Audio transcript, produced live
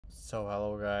So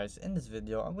hello guys, in this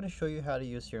video I'm going to show you how to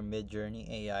use your Midjourney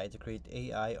AI to create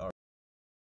AI art.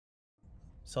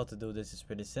 So to do this is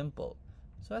pretty simple.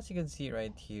 So as you can see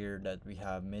right here that we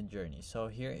have Midjourney. So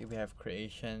here we have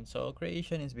creation. So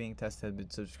creation is being tested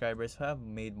with subscribers who have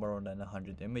made more than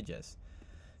 100 images.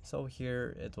 So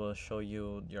here it will show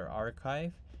you your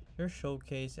archive, your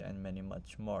showcase, and many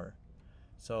much more.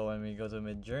 So when we go to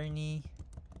Midjourney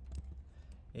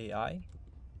AI,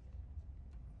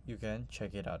 you can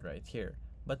check it out right here,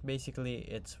 but basically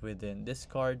it's within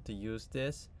Discord to use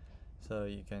this. So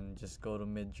you can just go to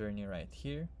Midjourney right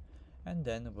here, and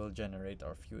then we'll generate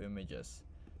our few images.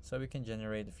 So we can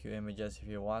generate a few images if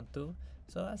you want to.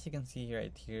 So as you can see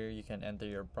right here, you can enter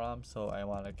your prompt. So I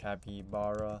want a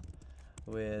capybara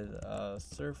with a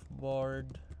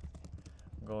surfboard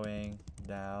going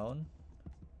down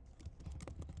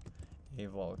a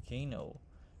volcano.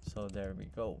 So there we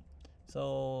go.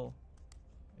 So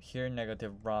here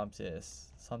negative prompts is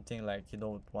something like you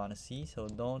don't want to see, so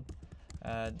don't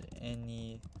add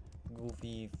any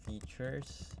goofy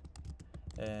features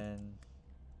and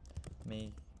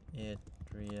make it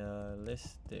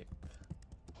realistic.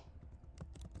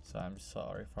 So I'm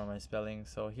sorry for my spelling.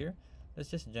 So here let's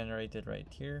just generate it right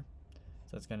here.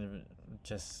 So it's gonna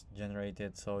just generate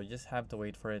it, so you just have to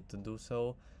wait for it to do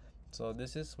so. So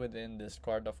this is within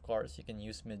Discord. Of course, you can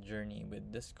use Midjourney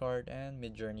with Discord, and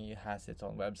Midjourney has its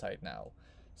own website now.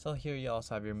 So here you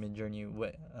also have your Midjourney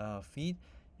feed.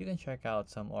 You can check out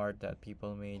some art that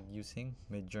people made using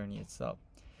Midjourney itself.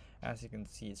 As you can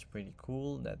see, it's pretty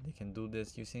cool that they can do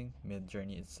this using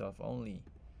Midjourney itself only.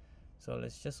 So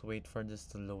let's just wait for this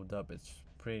to load up. It's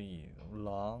pretty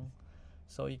long.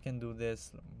 So you can do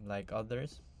this like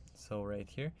others. So right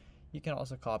here, you can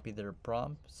also copy their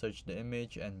prompt, search the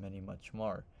image, and many much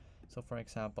more. So for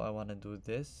example, I want to do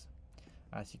this.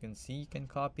 As you can see, you can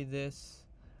copy this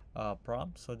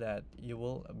prompt so that you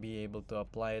will be able to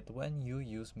apply it when you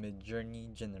use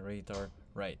Midjourney generator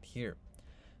right here.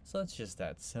 So it's just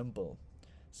that simple.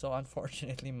 So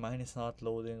unfortunately mine is not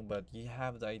loading, but you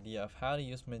have the idea of how to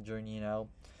use Midjourney now.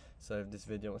 So if this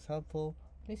video was helpful,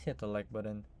 please hit the like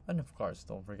button, and of course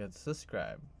don't forget to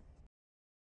subscribe.